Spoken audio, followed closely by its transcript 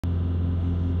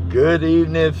Good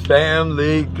evening,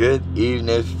 family. Good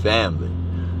evening, family.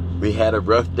 We had a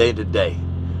rough day today,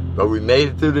 but we made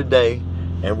it through the day,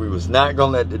 and we was not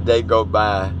going to let the day go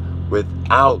by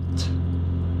without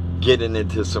getting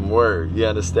into some word. You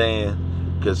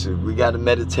understand? Because we got to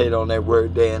meditate on that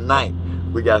word day and night.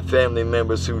 We got family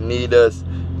members who need us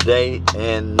day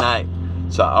and night.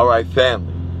 So, all right,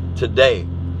 family. Today,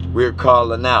 we're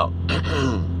calling out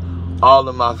all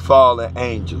of my fallen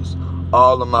angels,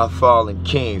 all of my fallen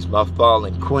kings, my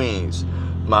fallen queens,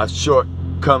 my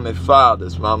shortcoming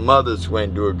fathers, my mothers who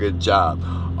ain't do a good job,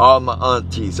 all my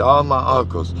aunties, all my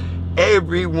uncles,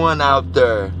 everyone out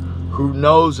there who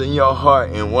knows in your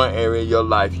heart in one area of your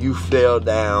life you fell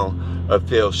down or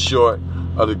fell short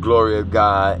of the glory of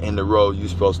God in the role you're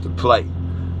supposed to play.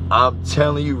 I'm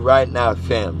telling you right now,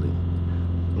 family,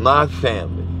 my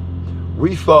family,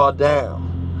 we fall down,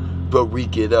 but we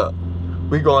get up.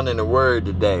 We're going in the word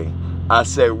today. I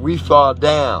said we fall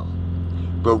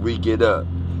down, but we get up.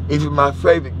 Even my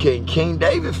favorite king, King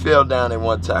David, fell down at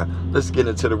one time. Let's get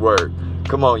into the word.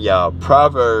 Come on, y'all.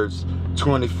 Proverbs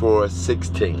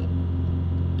 24:16.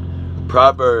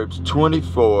 Proverbs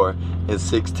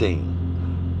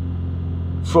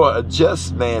 24:16. For a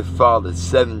just man falleth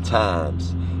 7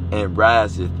 times and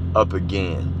riseth up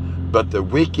again, but the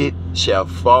wicked shall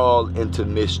fall into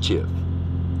mischief.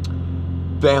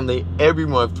 Family,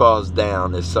 everyone falls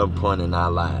down at some point in our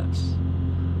lives.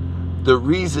 The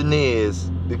reason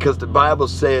is because the Bible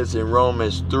says in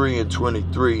Romans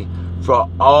 3:23, for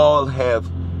all have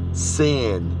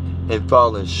sinned and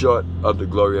fallen short of the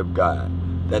glory of God.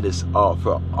 That is all.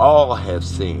 For all have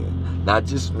sinned. Not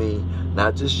just me,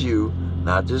 not just you,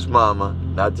 not just mama,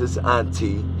 not just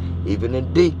auntie, even a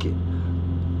deacon.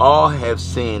 All have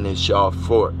sinned and shall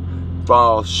fallen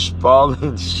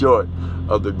short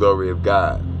of the glory of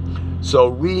God. So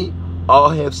we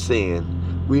all have sinned.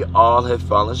 We all have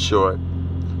fallen short.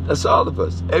 That's all of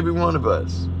us. Every one of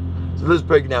us. So let's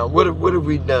break it down. What have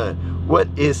we done? What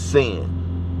is sin?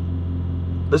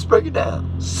 Let's break it down.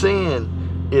 Sin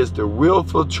is the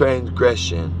willful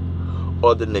transgression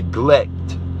or the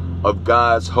neglect of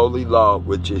God's holy law,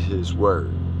 which is His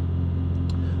word.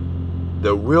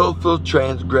 The willful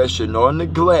transgression or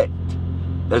neglect,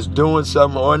 that's doing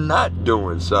something or not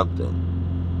doing something.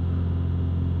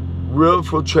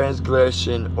 Willful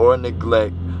transgression or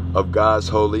neglect of God's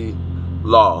holy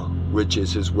law, which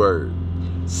is His word.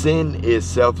 Sin is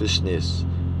selfishness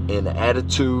in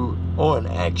attitude or in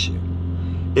action.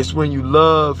 It's when you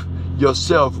love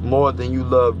yourself more than you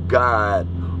love God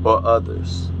or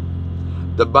others.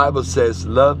 The Bible says,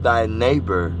 love thy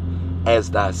neighbor as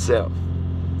thyself.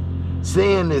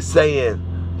 Sin is saying,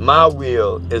 my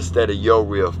will instead of your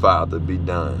will, Father, be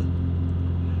done.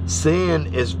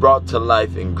 Sin is brought to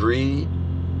life in greed,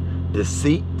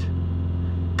 deceit,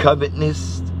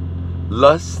 covetousness,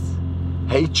 lust,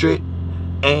 hatred,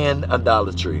 and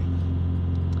idolatry.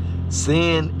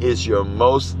 Sin is your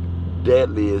most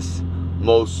deadliest,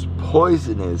 most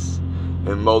poisonous,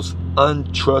 and most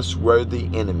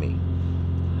untrustworthy enemy.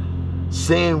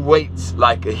 Sin waits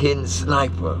like a hidden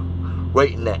sniper,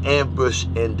 waiting to ambush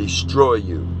and destroy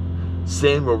you.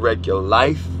 Sin will wreck your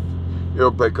life.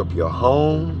 It'll break up your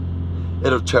home.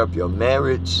 It'll tear up your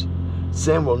marriage.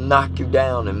 Sin will knock you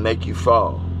down and make you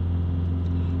fall.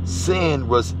 Sin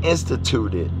was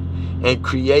instituted and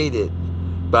created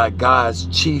by God's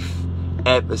chief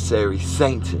adversary,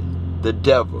 Satan, the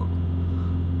devil,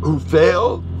 who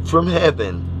fell from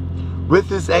heaven with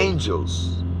his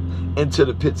angels into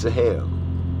the pits of hell.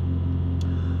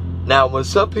 Now, when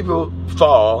some people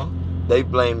fall, they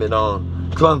blame it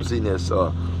on clumsiness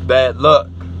or bad luck.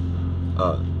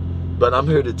 But I'm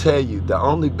here to tell you, the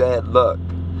only bad luck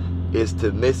is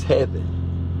to miss heaven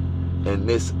and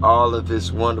miss all of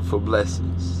His wonderful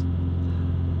blessings.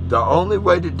 The only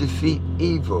way to defeat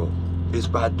evil is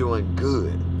by doing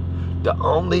good. The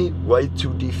only way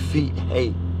to defeat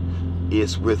hate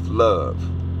is with love.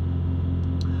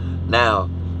 Now,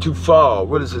 to fall,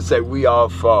 what does it say? We all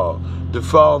fall. To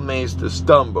fall means to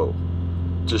stumble,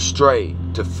 to stray,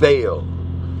 to fail,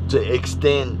 to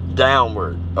extend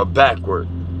downward or backward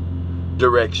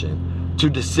direction, to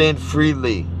descend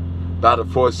freely by the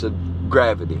force of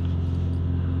gravity.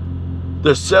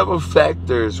 There's several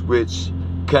factors which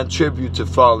contribute to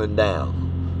falling down.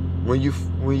 When you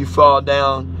fall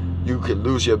down, you can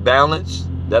lose your balance.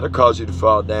 That'll cause you to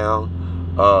fall down.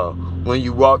 When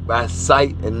you walk by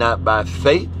sight and not by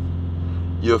faith,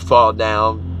 you'll fall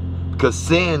down, because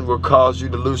sin will cause you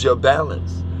to lose your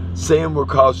balance. Sin will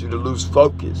cause you to lose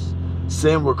focus.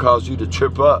 Sin will cause you to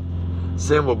trip up.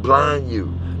 Sin will blind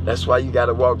you. That's why you got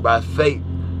to walk by faith,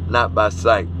 not by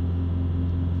sight.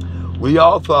 We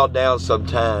all fall down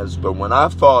sometimes, but when I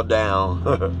fall down,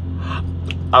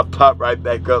 I pop right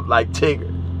back up like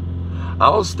Tigger.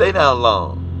 I don't stay down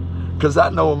long, because I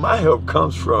know where my help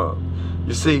comes from.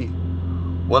 You see,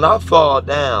 when I fall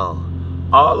down,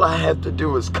 all I have to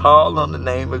do is call on the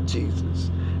name of Jesus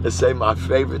and say my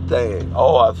favorite thing.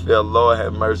 Oh, I feel, Lord,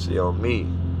 have mercy on me.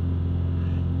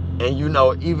 And you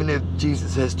know, even if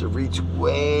Jesus has to reach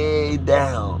way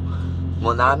down,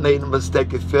 when I made a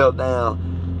mistake and fell down,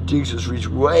 Jesus reached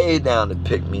way down to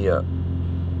pick me up.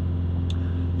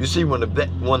 You see, when a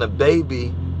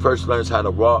baby first learns how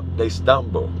to walk, they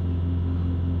stumble.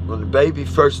 When the baby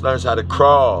first learns how to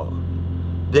crawl,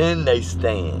 then they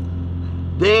stand.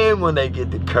 Then when they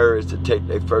get the courage to take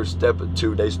their first step or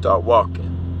two, they start walking.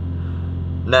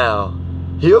 Now,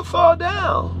 he'll fall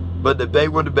down, but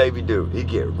what the baby do? He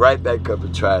get right back up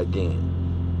and try again.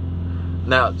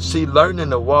 Now, see,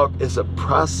 learning to walk is a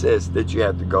process that you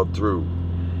have to go through.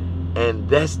 And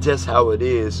that's just how it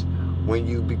is when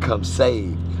you become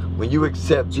saved. When you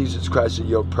accept Jesus Christ as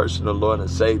your personal Lord and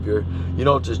Savior, you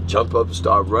don't just jump up and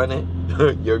start running.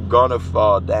 You're gonna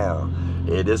fall down.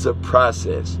 It is a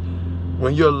process.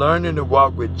 When you're learning to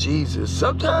walk with Jesus,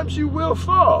 sometimes you will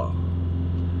fall.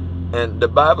 And the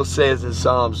Bible says in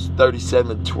Psalms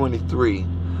 37:23,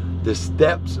 the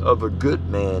steps of a good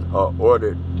man are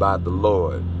ordered by the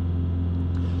Lord.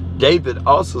 David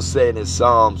also said in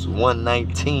Psalms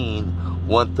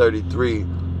 119:133,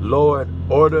 Lord,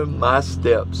 order my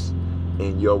steps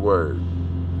in your word.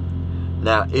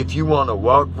 Now, if you want to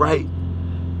walk right,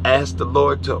 ask the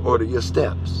Lord to order your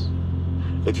steps.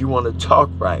 If you want to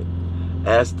talk right,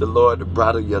 ask the Lord to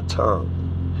bridle your tongue.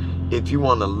 If you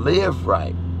want to live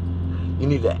right, you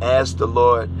need to ask the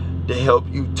Lord to help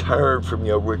you turn from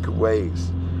your wicked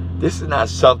ways. This is not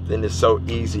something that's so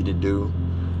easy to do.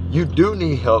 You do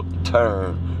need help to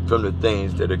turn from the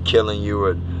things that are killing you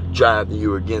or driving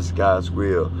you against God's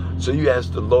will. So you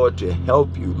ask the Lord to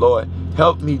help you. Lord,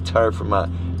 help me turn from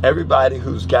everybody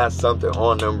who's got something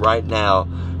on them right now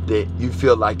that you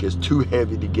feel like is too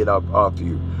heavy to get up off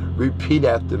you. Repeat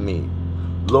after me.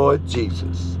 Lord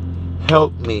Jesus,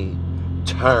 help me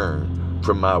turn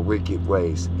from my wicked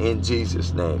ways. In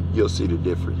Jesus' name, you'll see the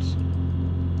difference.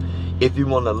 If you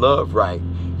want to love right,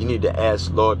 you need to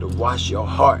ask Lord to wash your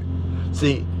heart.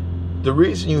 See, the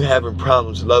reason you're having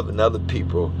problems loving other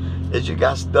people is you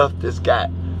got stuff that's got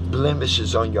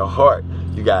blemishes on your heart.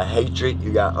 You got hatred,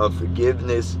 you got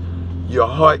unforgiveness. Your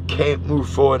heart can't move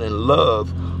forward in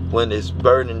love when it's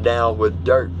burdened down with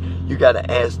dirt. You got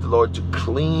to ask the Lord to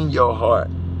clean your heart.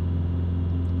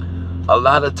 A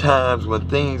lot of times when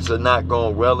things are not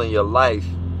going well in your life,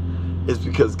 it's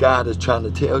because God is trying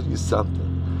to tell you something.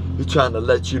 He's trying to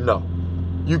let you know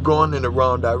you're going in the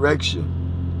wrong direction.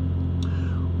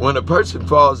 When a person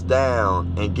falls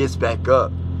down and gets back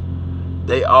up,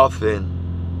 they often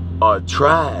are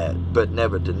tried but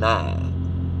never denied.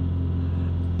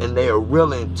 And they are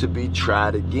willing to be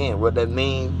tried again. What that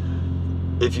means,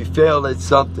 if you fail at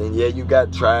something, yeah, you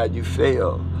got tried, you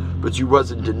failed, but you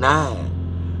wasn't denied.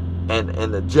 And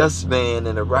a just man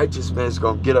and a righteous man is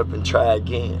going to get up and try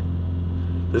again.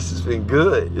 This has been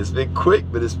good. It's been quick,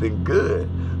 but it's been good.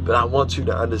 But I want you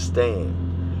to understand,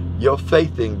 your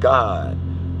faith in God,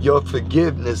 your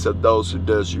forgiveness of those who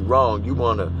does you wrong, you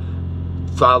want to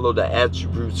follow the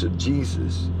attributes of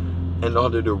Jesus in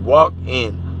order to walk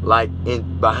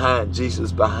behind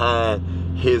Jesus, behind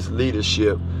his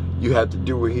leadership. You have to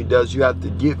do what he does. You have to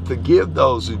forgive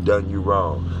those who done you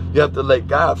wrong. You have to let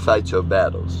God fight your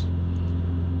battles.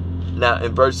 Now,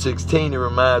 in verse 16, it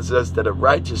reminds us that a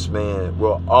righteous man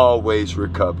will always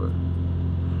recover,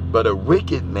 but a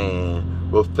wicked man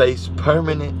will face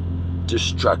permanent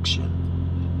destruction.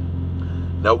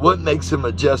 Now, what makes him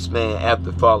a just man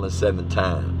after falling 7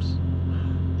 times?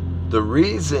 The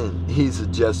reason he's a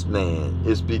just man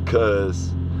is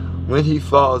because when he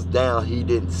falls down, he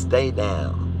didn't stay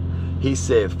down. He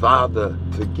said, Father,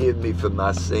 forgive me for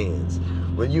my sins.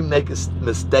 When you make a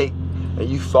mistake and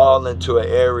you fall into an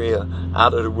area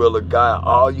out of the will of God,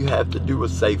 all you have to do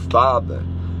is say, Father,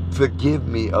 forgive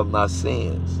me of my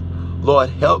sins. Lord,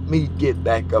 help me get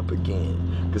back up again.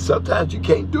 Because sometimes you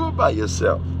can't do it by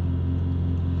yourself.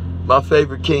 My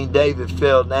favorite King David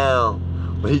fell down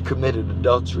when he committed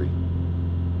adultery.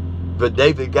 But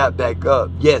David got back up.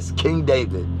 Yes, King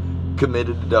David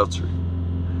committed adultery.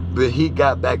 But he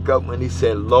got back up when he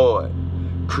said, Lord,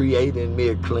 create in me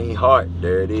a clean heart.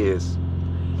 There it is.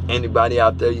 Anybody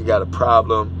out there, you got a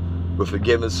problem with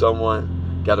forgiving someone,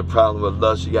 got a problem with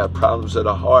lust, you got problems of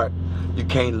the heart, you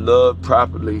can't love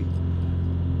properly,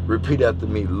 repeat after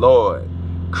me, Lord,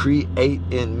 create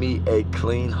in me a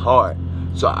clean heart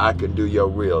so I can do your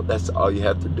will. That's all you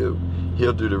have to do.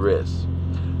 He'll do the rest.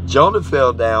 Jonah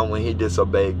fell down when he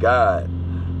disobeyed God,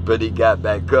 but he got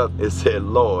back up and said,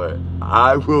 Lord,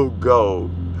 I will go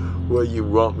where you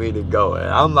want me to go. And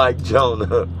I'm like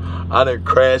Jonah. I done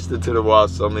crashed into the wall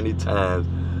so many times.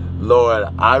 Lord,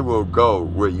 I will go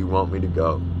where you want me to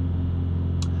go.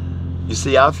 You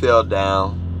see, I fell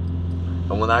down.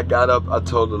 And when I got up, I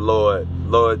told the Lord,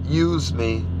 Lord, use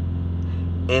me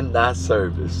in thy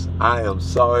service. I am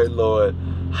sorry, Lord.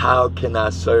 How can I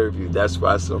serve you? That's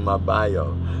why it's on my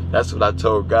bio. That's what I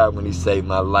told God when he saved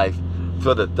my life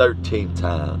for the 13th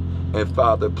time. And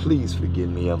Father, please forgive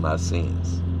me of my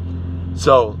sins.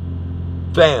 So,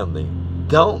 family,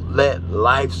 don't let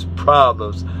life's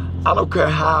problems, I don't care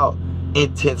how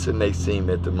intense it may seem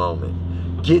at the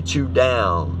moment, get you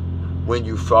down when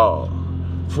you fall.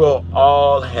 For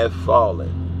all have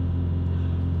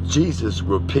fallen. Jesus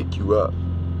will pick you up.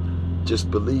 Just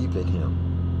believe in him.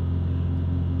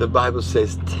 The Bible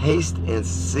says, taste and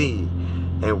see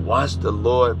and watch the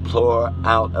Lord pour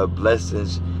out of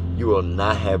blessings you will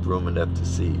not have room enough to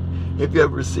see. Have you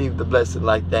ever received a blessing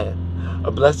like that?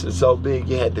 A blessing so big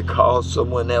you had to call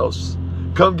someone else.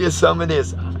 Come get some of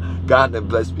this. God done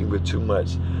blessed me with too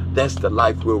much. That's the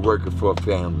life we're working for,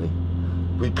 family.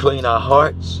 We clean our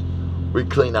hearts. We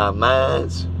clean our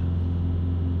minds.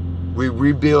 We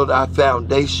rebuild our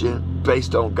foundation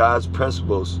based on God's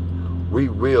principles. We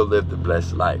will live the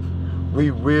blessed life.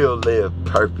 We will live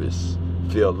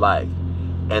purpose-filled life.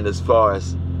 And as far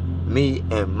as me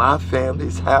and my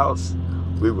family's house,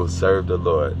 we will serve the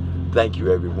Lord. Thank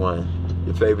you, everyone.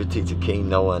 Your favorite teacher, King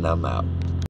Noah, and I'm out.